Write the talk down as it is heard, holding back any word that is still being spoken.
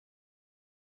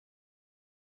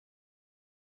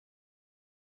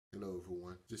Hello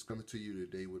everyone, just coming to you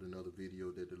today with another video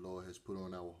that the Lord has put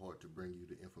on our heart to bring you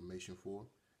the information for.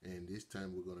 And this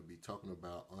time we're going to be talking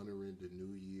about honoring the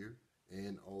new year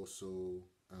and also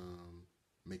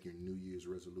making New Year's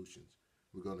resolutions.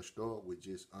 We're going to start with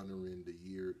just honoring the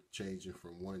year changing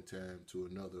from one time to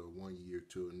another, or 1 year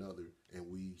to another, and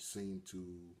we seem to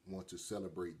want to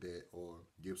celebrate that or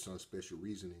give some special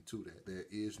reasoning to that. There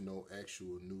is no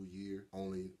actual new year,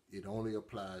 it only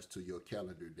applies to your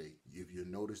calendar date. If you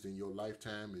noticed in your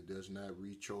lifetime, it does not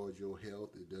recharge your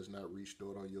health, it does not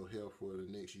restart on your health for the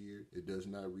next year, it does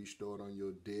not restart on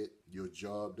your debt, your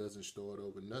job doesn't start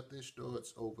over, nothing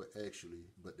starts over actually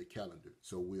but the calendar.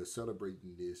 So we are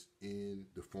celebrating this in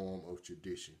the form of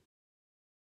tradition.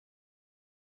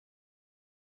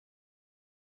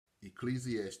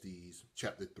 Ecclesiastes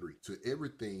chapter 3. To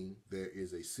everything there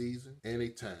is a season and a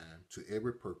time to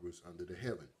every purpose under the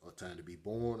heaven. A time to be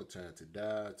born, a time to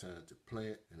die, a time to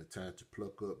plant, and a time to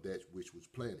pluck up that which was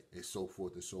planted, and so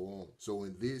forth and so on. So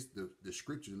in this, the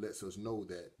scripture lets us know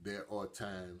that there are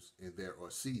times and there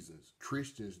are seasons.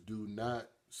 Christians do not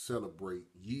celebrate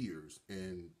years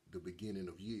and the beginning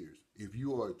of years. If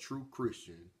you are a true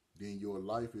Christian, then your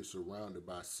life is surrounded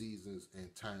by seasons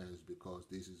and times, because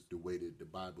this is the way that the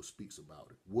Bible speaks about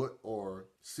it. What are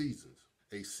seasons?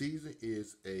 A season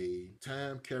is a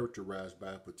time characterized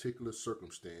by a particular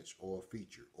circumstance or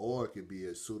feature, or it could be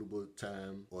a suitable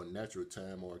time or natural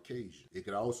time or occasion. It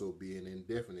could also be an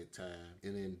indefinite time,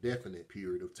 an indefinite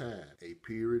period of time, a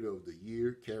period of the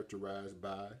year characterized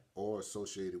by or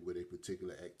associated with a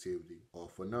particular activity or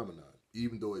phenomenon.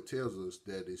 Even though it tells us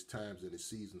that it's times and it's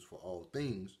seasons for all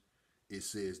things, it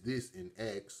says this in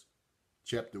Acts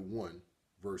chapter 1,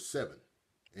 verse 7.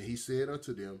 And he said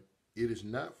unto them, it is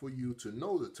not for you to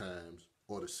know the times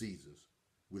or the seasons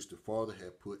which the Father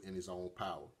hath put in his own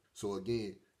power. So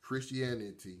again,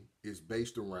 Christianity is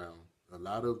based around, a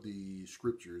lot of the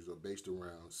scriptures are based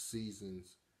around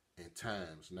seasons and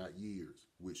times, not years,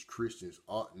 which Christians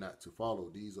ought not to follow.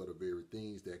 These are the very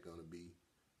things that are going to be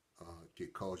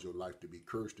could cause your life to be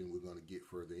cursed, and we're going to get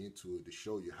further into it to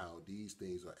show you how these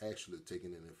things are actually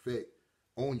taking an effect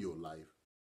on your life.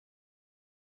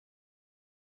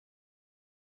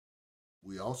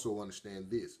 We also understand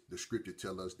this. The scripture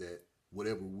tells us that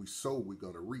whatever we sow, we're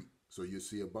going to reap. So you'll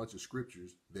see a bunch of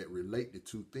scriptures that relate the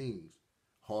two things,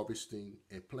 harvesting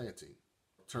and planting,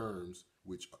 terms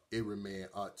which every man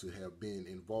ought to have been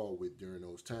involved with during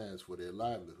those times for their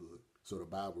livelihood. So the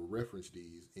Bible referenced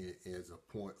these as a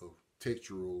point of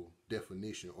textual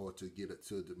definition, or to get it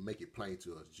to make it plain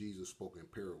to us. Jesus spoke in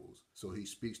parables, so he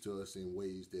speaks to us in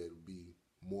ways that will be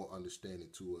more understanding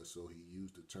to us. So he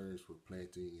used the terms for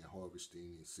planting and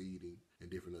harvesting and seeding and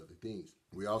different other things.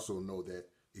 We also know that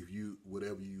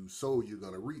whatever you sow, you're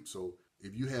going to reap. So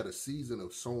if you had a season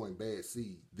of sowing bad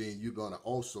seed, then you're going to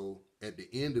also, at the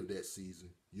end of that season,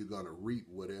 you're going to reap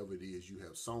whatever it is you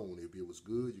have sown. If it was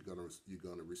good, you're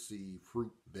going to receive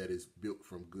fruit that is built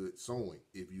from good sowing.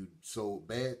 If you sow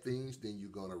bad things, then you're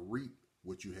going to reap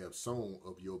what you have sown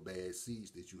of your bad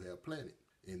seeds that you have planted.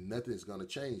 And nothing's going to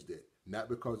change that. Not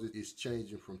because it's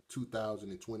changing from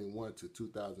 2021 to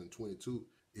 2022,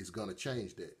 it's going to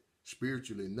change that.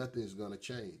 Spiritually, nothing's going to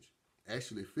change.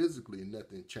 Actually, physically,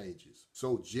 nothing changes.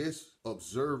 So just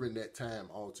observing that time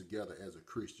altogether as a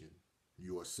Christian,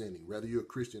 you are sinning. Whether you're a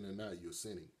Christian or not, you're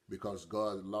sinning, because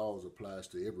God's laws applies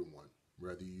to everyone.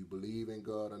 Whether you believe in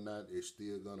God or not, it's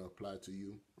still going to apply to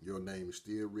you. Your name is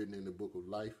still written in the book of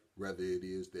life, whether it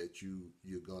is that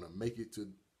you're going to make it to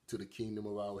the kingdom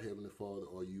of our Heavenly Father,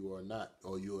 or you are not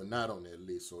on that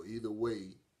list. So either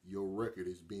way, your record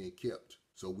is being kept.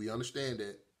 So we understand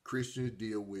that Christians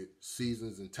deal with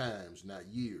seasons and times, not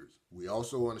years. We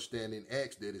also understand in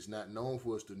Acts that it's not known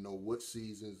for us to know what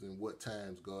seasons and what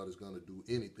times God is going to do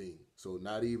anything. So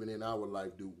not even in our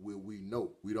life will we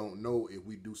know. We don't know if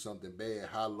we do something bad,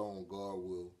 how long God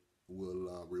will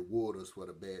reward us for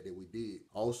the bad that we did.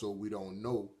 Also, we don't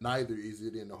know, neither is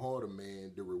it in the heart of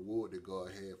man, the reward that God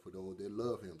had for those that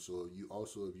love him. So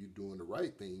if you're doing the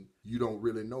right thing, you don't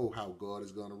really know how God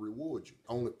is going to reward you.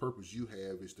 The only purpose you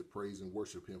have is to praise and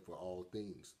worship him for all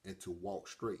things, and to walk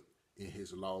straight in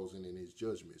his laws and in his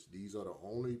judgments. These are the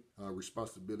only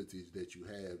responsibilities that you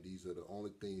have. These are the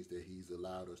only things that he's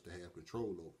allowed us to have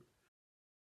control over.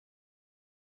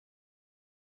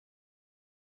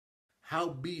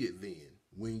 Howbeit then,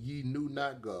 when ye knew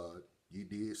not God, ye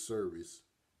did service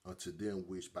unto them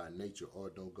which by nature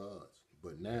are no gods.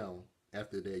 But now,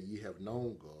 after that ye have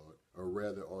known God, or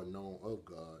rather are known of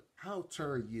God, how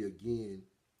turn ye again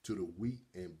to the weak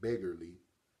and beggarly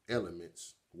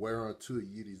elements, whereunto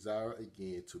ye desire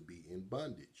again to be in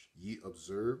bondage? Ye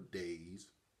observe days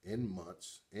and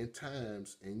months and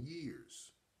times and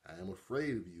years. I am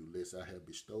afraid of you, lest I have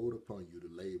bestowed upon you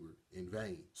to labor in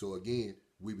vain. So again,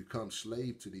 we become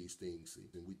slave to these things,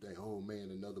 and we think, oh man,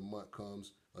 another month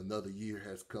comes, another year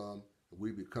has come.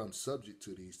 We become subject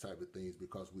to these type of things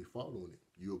because we're following it.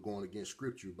 You're going against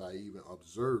scripture by even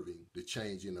observing the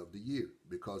changing of the year,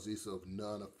 because it's of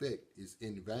none effect. It's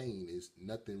in vain. It's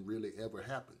nothing really ever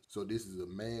happens. So this is a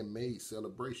man-made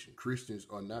celebration. Christians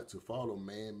are not to follow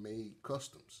man-made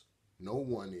customs. No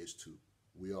one is to.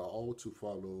 We are all to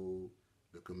follow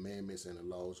the commandments and the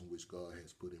laws in which God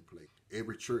has put in place.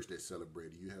 Every church that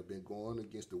celebrated, you have been going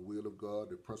against the will of God,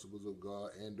 the principles of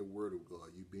God, and the word of God.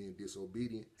 You being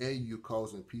disobedient, and you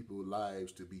causing people's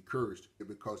lives to be cursed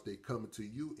because they come to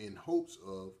you in hopes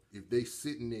of, if they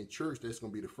sitting in church, that's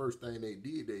going to be the first thing they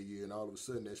did that year, and all of a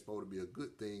sudden that's supposed to be a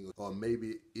good thing, or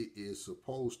maybe it is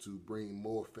supposed to bring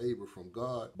more favor from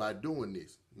God by doing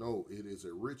this. No, it is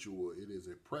a ritual. It is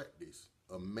a practice,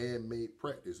 a man-made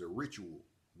practice, a ritual,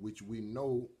 which we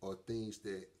know are things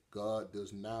that God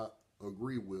does not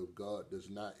agree with. God does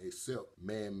not accept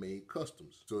man-made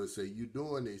customs. So it said, you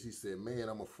doing this. He said, man,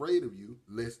 I'm afraid of you.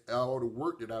 Lest all the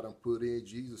work that I done put in,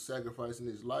 Jesus sacrificing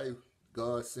his life,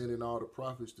 God sending all the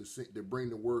prophets to bring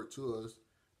the word to us,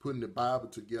 putting the Bible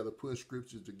together, putting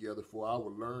scriptures together for our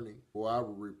learning, for our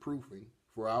reproofing,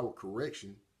 for our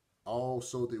correction, all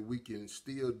so that we can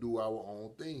still do our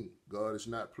own thing. God is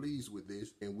not pleased with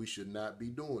this, and we should not be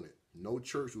doing it. No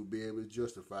church will be able to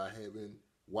justify having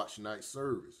watch night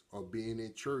service or being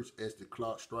in church as the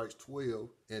clock strikes 12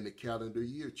 and the calendar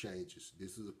year changes.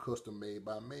 This is a custom made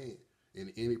by man.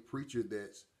 And any preacher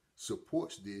that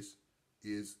supports this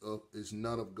is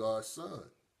none of God's son.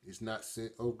 It's not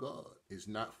sent of God. It's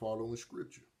not following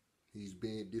scripture. He's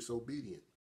being disobedient.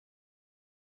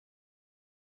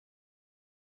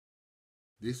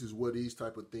 This is where these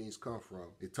type of things come from.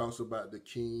 It talks about the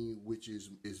king, which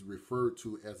is referred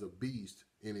to as a beast,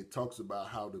 and it talks about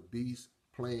how the beast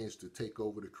plans to take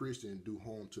over the Christian and do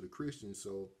harm to the Christian.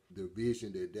 So the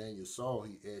vision that Daniel saw,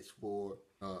 he asked for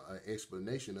an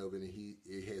explanation of it, and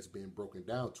it has been broken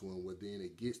down to him. Well, then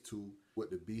it gets to what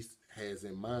the beast has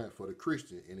in mind for the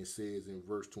Christian, and it says in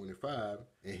verse 25,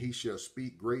 and he shall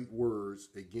speak great words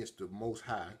against the Most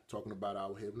High, talking about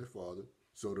our Heavenly Father.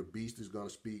 So the beast is going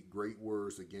to speak great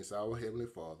words against our Heavenly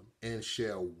Father and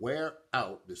shall wear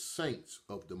out the saints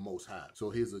of the Most High. So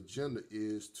his agenda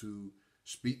is to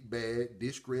speak bad,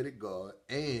 discredit God,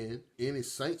 and any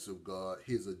saints of God,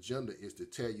 his agenda is to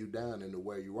tear you down and to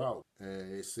wear you out.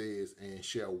 And it says, and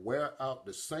shall wear out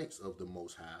the saints of the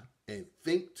Most High, and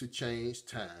think to change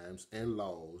times and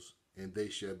laws, and they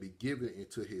shall be given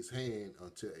into his hand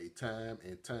until a time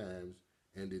and times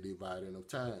and the dividing of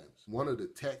times. One of the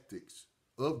tactics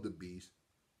of the beast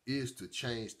is to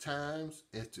change times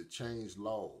and to change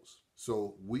laws.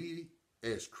 So we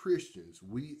as Christians,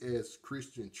 we as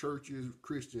Christian churches,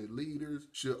 Christian leaders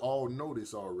should all know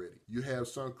this already. You have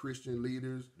some Christian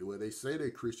leaders where they say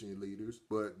they're Christian leaders,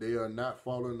 but they are not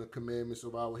following the commandments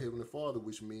of our Heavenly Father,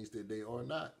 which means that they are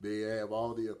not. They have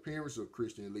all the appearance of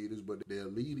Christian leaders, but they're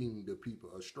leading the people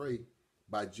astray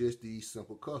by just these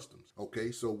simple customs.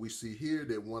 Okay, so we see here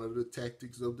that one of the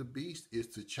tactics of the beast is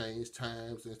to change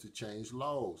times and to change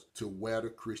laws, to wear the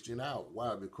Christian out.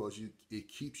 Why? Because it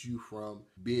keeps you from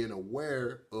being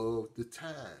aware of the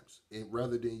times. And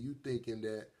rather than you thinking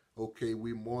that, okay,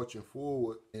 we marching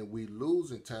forward and we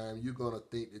losing time, you're going to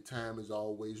think the time is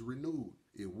always renewed.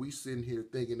 If we sitting here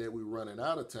thinking that we're running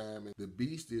out of time, and the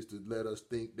beast is to let us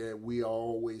think that we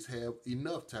always have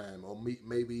enough time, or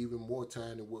maybe even more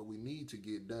time than what we need to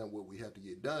get done, what we have to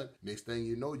get done. Next thing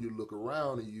you know, you look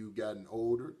around and you've gotten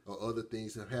older, or other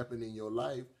things have happened in your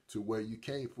life to where you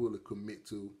can't fully commit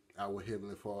to our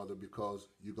Heavenly Father, because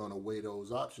you're going to weigh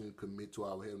those options, commit to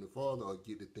our Heavenly Father or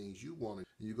get the things you want.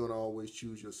 You're going to always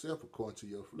choose yourself according to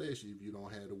your flesh if you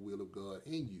don't have the will of God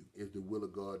in you, if the will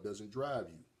of God doesn't drive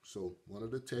you. So one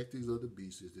of the tactics of the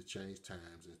beast is to change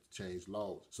times and to change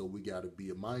laws. So we got to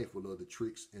be mindful of the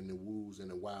tricks and the woos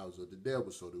and the wiles of the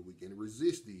devil so that we can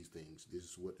resist these things. This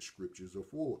is what the scriptures are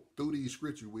for. Through these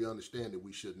scriptures, we understand that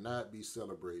we should not be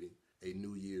celebrating a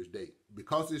New Year's Day.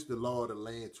 Because it's the law of the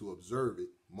land to observe it,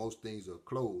 most things are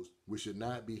closed. We should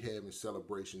not be having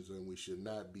celebrations, and we should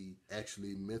not be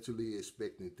actually mentally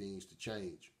expecting things to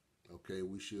change. Okay,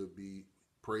 we should be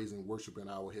praising, worshiping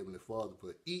our Heavenly Father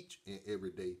for each and every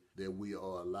day that we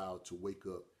are allowed to wake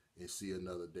up and see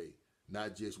another day.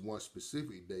 Not just one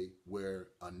specific day where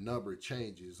a number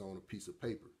changes on a piece of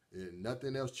paper. And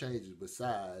nothing else changes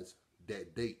besides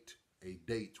that date, a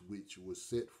date which was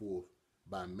set forth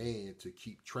by man to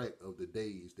keep track of the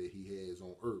days that he has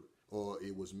on earth. or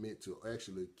it was meant to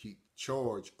actually keep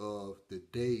charge of the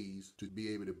days to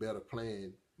be able to better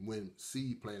plan when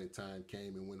seed planting time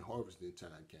came and when harvesting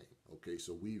time came. Okay,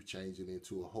 so we've changed it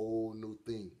into a whole new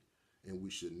thing, and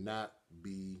we should not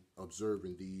be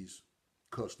observing these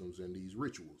customs and these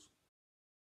rituals.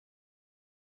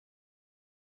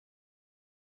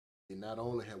 And not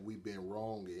only have we been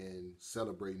wrong in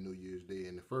celebrating New Year's Day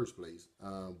in the first place,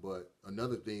 but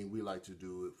another thing we like to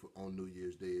do on New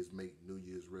Year's Day is make New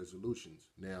Year's resolutions.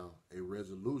 Now, a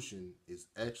resolution is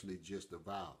actually just a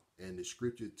vow. And the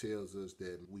scripture tells us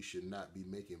that we should not be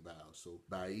making vows. So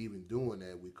by even doing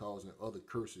that, we're causing other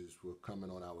curses for coming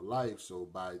on our life. So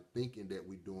by thinking that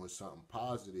we're doing something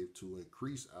positive to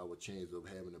increase our chance of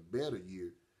having a better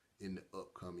year in the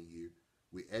upcoming year,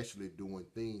 we're actually doing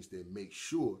things that make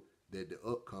sure that the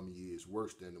upcoming year is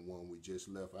worse than the one we just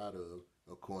left out of,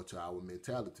 according to our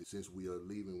mentality. Since we are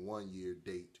leaving 1 year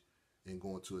date and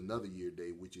going to another year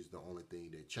date, which is the only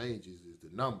thing that changes is the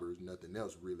numbers. Nothing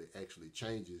else really actually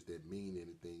changes that mean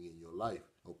anything in your life.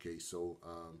 Okay, so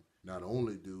not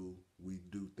only do we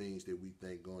do things that we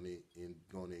think going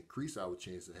to increase our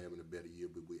chance of having a better year,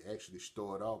 but we actually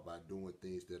start off by doing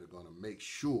things that are going to make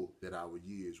sure that our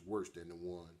year is worse than the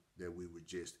one that we were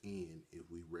just in, if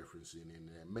we reference it in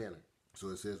that manner. So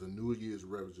it says a New Year's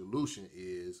resolution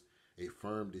is a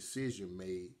firm decision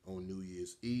made on New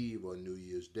Year's Eve or New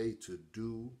Year's Day to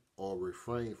do or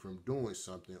refrain from doing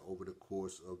something over the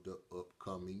course of the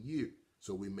upcoming year.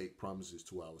 So we make promises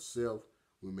to ourselves.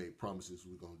 We make promises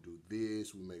we're going to do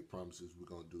this. We make promises we're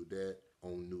going to do that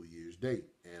on New Year's Day.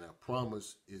 And a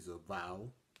promise is a vow.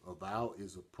 A vow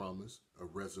is a promise. A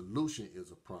resolution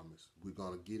is a promise. We're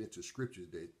going to get into scriptures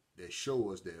that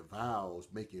show us that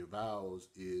making vows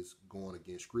is going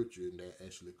against scripture, and that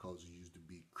actually causes you to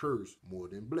be cursed more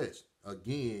than blessed.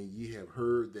 Again, ye have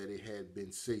heard that it had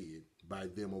been said by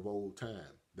them of old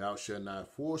time, thou shalt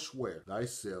not forswear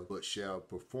thyself, but shalt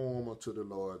perform unto the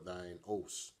Lord thine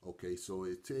oaths. Okay, so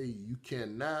it tell you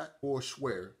cannot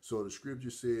forswear. So the scripture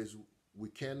says we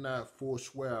cannot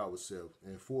forswear ourselves,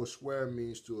 and forswear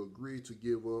means to agree to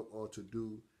give up or to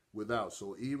do without.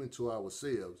 So even to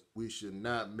ourselves, we should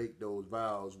not make those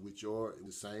vows, which are the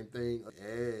same thing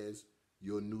as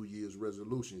your New Year's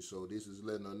resolution. So this is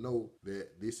letting us know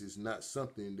that this is not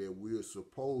something that we're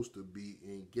supposed to be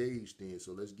engaged in.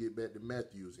 So let's get back to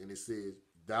Matthew, and it says,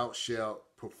 thou shalt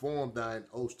perform thine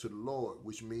oaths to the Lord,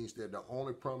 which means that the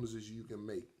only promises you can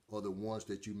make are the ones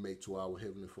that you make to our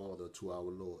Heavenly Father, to our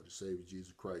Lord, the Savior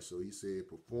Jesus Christ. So he said,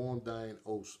 perform thine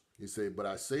oaths. He said, but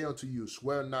I say unto you,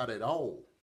 swear not at all,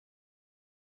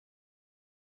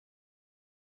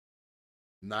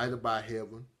 neither by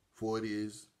heaven, for it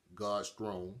is God's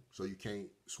throne. So you can't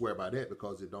swear by that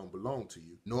because it don't belong to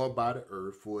you. Nor by the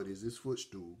earth, for it is his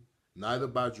footstool. Neither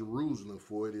by Jerusalem,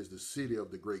 for it is the city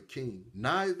of the great king.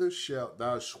 Neither shalt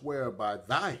thou swear by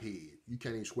thy head. You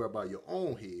can't even swear by your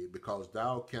own head, because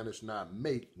thou canst not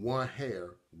make one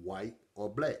hair white or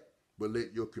black. But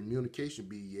let your communication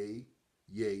be yea,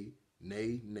 yea,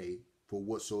 nay, nay. For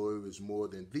whatsoever is more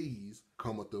than these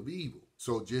cometh of evil.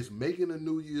 So just making a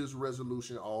New Year's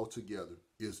resolution altogether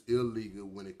is illegal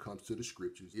when it comes to the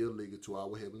scriptures, illegal to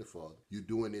our Heavenly Father. You're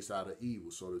doing this out of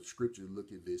evil. So the scriptures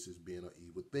look at this as being an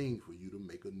evil thing for you to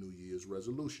make a New Year's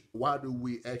resolution. Why do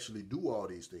we actually do all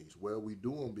these things? Well, we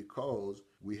do them because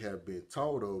we have been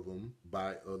taught of them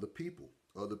by other people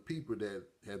that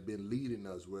have been leading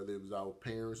us, whether it was our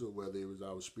parents or whether it was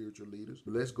our spiritual leaders.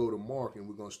 But let's go to Mark, and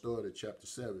we're going to start at chapter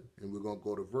 7, and we're going to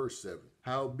go to verse 7.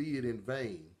 Howbeit in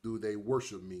vain do they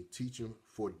worship me, teaching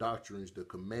for doctrines the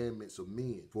commandments of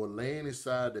men. For laying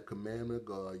aside the commandment of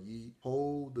God, ye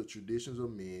hold the traditions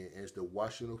of men, as the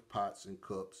washing of pots and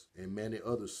cups, and many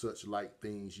other such like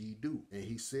things ye do. And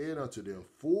he said unto them,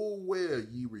 full well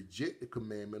ye reject the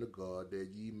commandment of God, that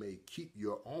ye may keep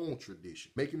your own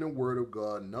tradition, making the word of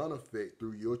God none effect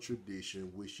through your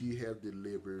tradition, which ye have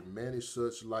delivered. Many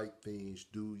such like things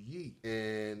do ye.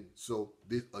 And so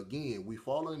this, again, we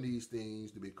following these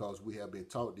things because we have been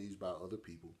taught these by other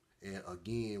people. And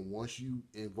again, once you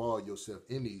involve yourself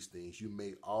in these things, you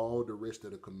make all the rest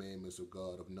of the commandments of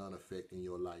God of none effect in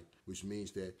your life, which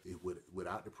means that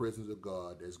without the presence of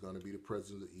God, there's going to be the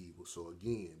presence of evil. So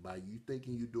again, by you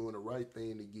thinking you're doing the right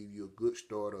thing to give you a good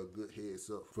start or a good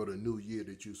heads up for the new year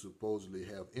that you supposedly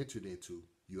have entered into,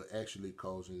 you're actually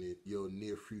causing your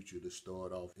near future to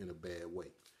start off in a bad way.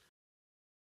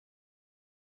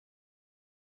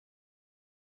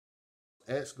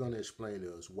 That's going to explain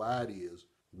to us why it is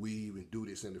we even do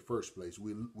this in the first place.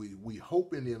 We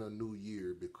hoping in a new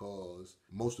year because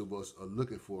most of us are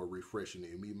looking for a refreshing,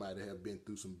 and we might have been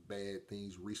through some bad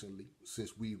things recently.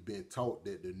 Since we've been taught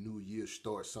that the new year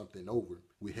starts something over,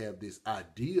 we have this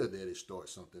idea that it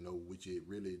starts something over, which it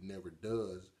really never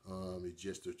does. It's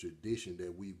just a tradition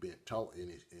that we've been taught,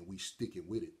 and we sticking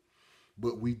with it.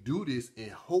 But we do this in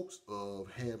hopes of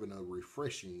having a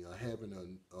refreshing, or having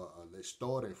let's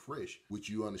starting fresh, which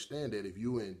you understand that if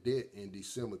you're in debt in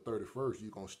December 31st,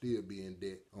 you're going to still be in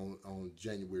debt on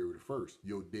January the 1st.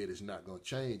 Your debt is not going to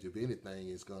change. If anything,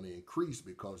 it's going to increase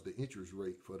because the interest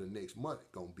rate for the next month is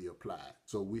going to be applied.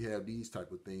 So we have these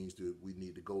type of things that we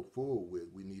need to go forward with.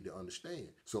 We need to understand.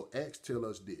 So Acts tell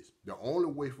us this. The only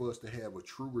way for us to have a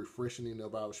true refreshing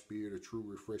of our spirit, a true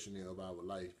refreshing of our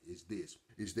life is this,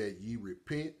 is that ye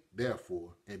repent, therefore,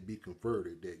 and be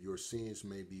converted, that your sins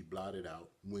may be blotted out,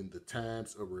 when the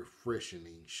times of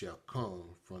refreshing shall come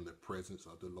from the presence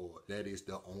of the Lord. That is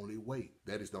the only way.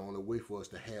 That is the only way for us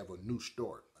to have a new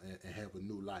start and have a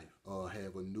new life, or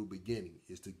have a new beginning,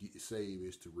 is to get saved,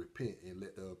 is to repent and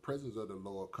let the presence of the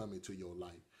Lord come into your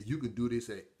life. You can do this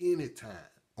at any time,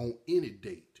 on any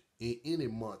date, in any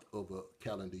month of a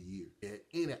calendar year, at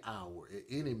any hour, at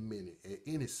any minute, at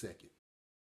any second.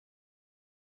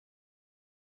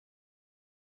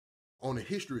 On the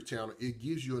History Channel, it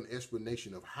gives you an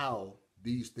explanation of how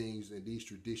these things and these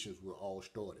traditions were all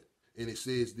started. And it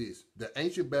says this: the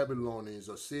ancient Babylonians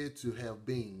are said to have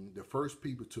been the first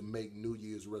people to make New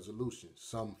Year's resolutions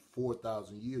some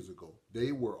 4,000 years ago.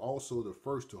 They were also the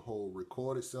first to hold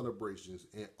recorded celebrations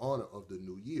in honor of the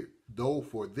new year, though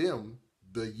for them,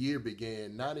 the year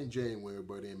began not in January,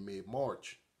 but in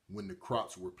mid-March, when the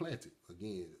crops were planted.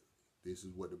 Again, this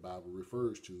is what the Bible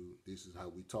refers to. This is how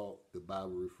we talk. The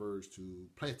Bible refers to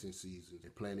planting season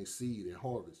and planting seed and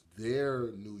harvest. Their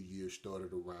new year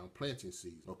started around planting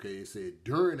season. Okay, it said,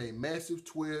 during a massive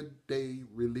 12-day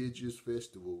religious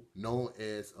festival known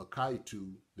as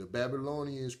Akaitu, the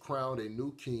Babylonians crowned a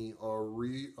new king or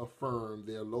reaffirmed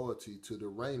their loyalty to the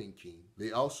reigning king. They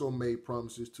also made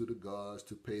promises to the gods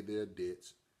to pay their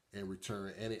debts and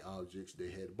return any objects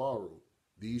they had borrowed.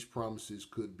 These promises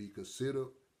could be considered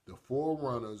the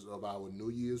forerunners of our New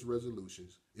Year's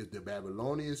resolutions. If the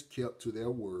Babylonians kept to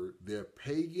their word, their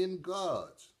pagan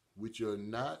gods, which are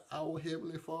not our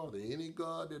Heavenly Father, any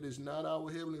God that is not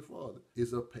our Heavenly Father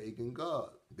is a pagan god.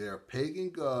 Their pagan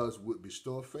gods would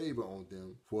bestow favor on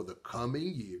them for the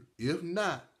coming year. If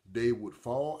not, they would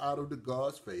fall out of the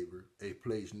God's favor, a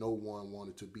place no one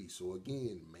wanted to be. So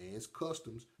again, man's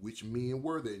customs, which men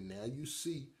were they? Now you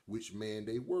see which man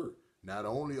they were. Not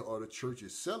only are the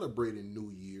churches celebrating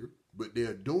New Year, but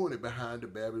they're doing it behind the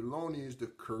Babylonians, the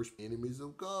cursed enemies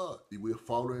of God. We're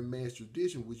following man's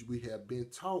tradition, which we have been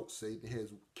taught. Satan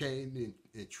has came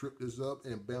and tripped us up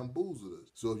and bamboozled us.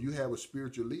 So if you have a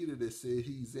spiritual leader that said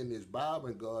he's in this Bible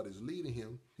and God is leading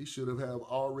him, he should have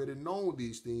already known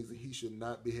these things, and he should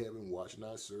not be having watch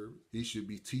night service. He should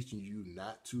be teaching you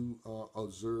not to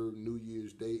observe New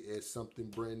Year's Day as something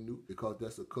brand new, because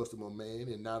that's a custom of man.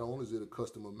 And not only is it a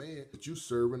custom of man, but you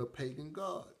serving a pagan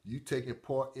god. You taking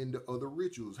part in the other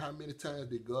rituals. How many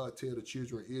times did God tell the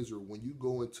children of Israel, when you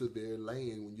go into their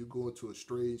land, when you go into a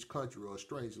strange country or a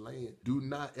strange land, do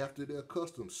not after their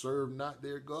customs, serve not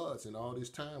their gods? And all this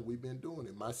time we've been doing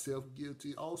it. Myself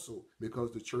guilty also,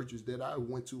 because the churches that I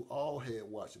went to all had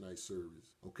watch night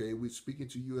service. Okay, we're speaking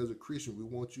to you as a Christian. We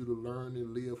want you to learn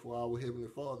and live for our Heavenly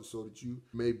Father, so that you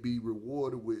may be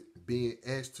rewarded with being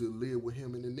asked to live with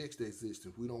Him in the next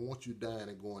existence. We don't want you dying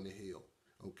and going to hell.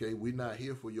 Okay, we're not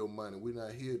here for your money. We're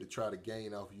not here to try to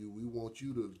gain off of you. We want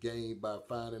you to gain by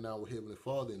finding our Heavenly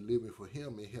Father and living for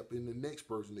Him, and helping the next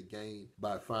person to gain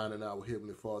by finding our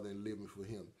Heavenly Father and living for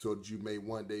Him, so that you may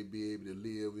one day be able to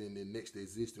live in the next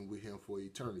existence with Him for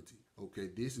eternity. Okay,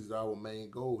 this is our main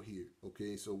goal here.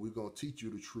 Okay, so we're going to teach you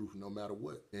the truth no matter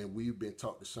what. And we've been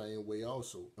taught the same way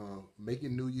also.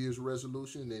 Making New Year's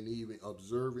resolution and even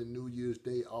observing New Year's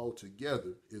Day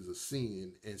altogether is a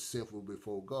sin and sinful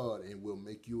before God, and will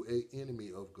make you an enemy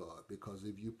of God. Because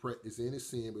if you practice any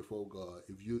sin before God,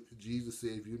 Jesus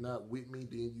said, if you're not with me,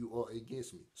 then you are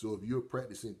against me. So if you're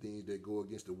practicing things that go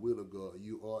against the will of God,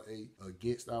 you are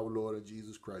against our Lord and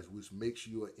Jesus Christ, which makes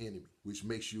you an enemy. Which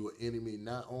makes you an enemy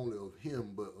not only of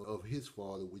Him, but of His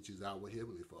Father, which is our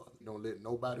Heavenly Father. Don't let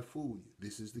nobody fool you.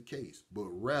 This is the case. But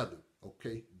rather,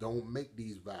 okay, don't make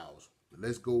these vows.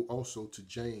 Let's go also to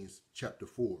James chapter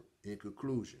 4. In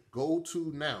conclusion, go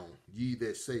to now, ye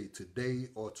that say, today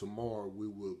or tomorrow we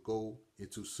will go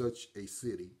into such a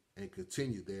city and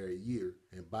continue there a year,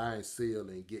 and buy and sell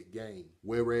and get gain.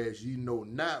 Whereas ye know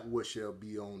not what shall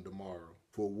be on tomorrow.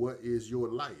 For what is your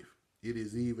life? It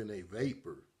is even a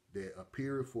vapor that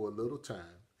appeareth for a little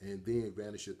time, and then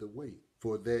vanisheth away.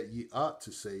 For that ye ought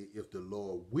to say, if the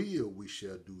Lord will, we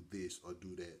shall do this or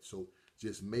do that. So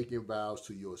just making vows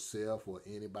to yourself or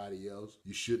anybody else.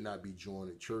 You should not be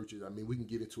joining churches. I mean, we can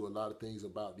get into a lot of things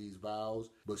about these vows,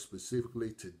 but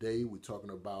specifically today, we're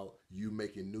talking about you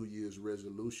making New Year's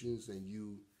resolutions and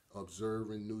you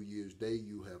observing New Year's Day.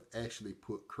 You have actually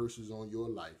put curses on your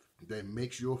life that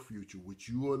makes your future, which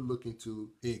you are looking to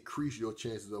increase your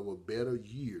chances of a better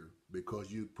year,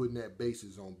 because you're putting that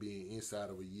basis on being inside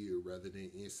of a year rather than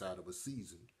inside of a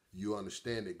season. You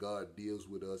understand that God deals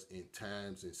with us in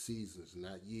times and seasons,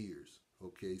 not years.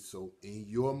 Okay, so in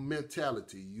your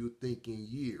mentality, you're thinking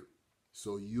year.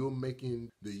 So you're making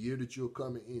the year that you're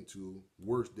coming into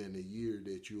worse than the year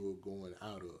that you're going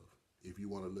out of, if you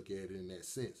want to look at it in that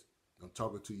sense. I'm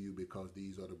talking to you because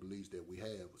these are the beliefs that we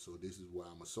have, so this is why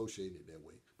I'm associating it that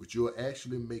way. But you're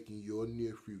actually making your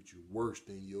near future worse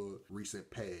than your recent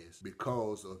past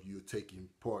because of you taking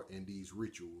part in these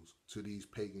rituals to these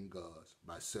pagan gods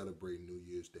by celebrating New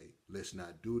Year's Day. Let's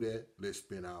not do that. Let's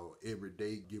spend our every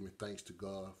day giving thanks to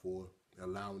God for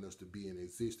allowing us to be in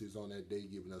existence on that day,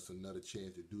 giving us another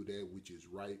chance to do that which is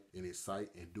right in His sight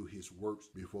and do His works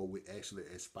before we actually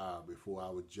expire, before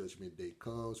our judgment day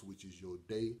comes, which is your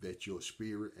day that your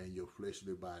spirit and your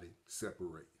fleshly body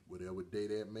separate. Whatever day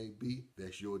that may be,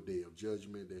 that's your day of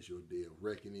judgment, that's your day of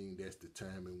reckoning, that's the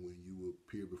time when you will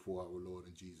appear before our Lord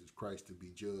and Jesus Christ to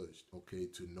be judged, okay,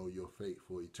 to know your fate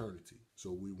for eternity.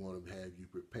 So we want to have you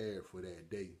prepared for that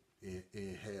day.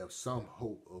 And have some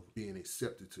hope of being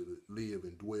accepted to live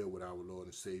and dwell with our Lord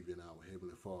and Savior and our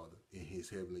Heavenly Father in His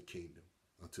heavenly kingdom.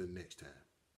 Until next time.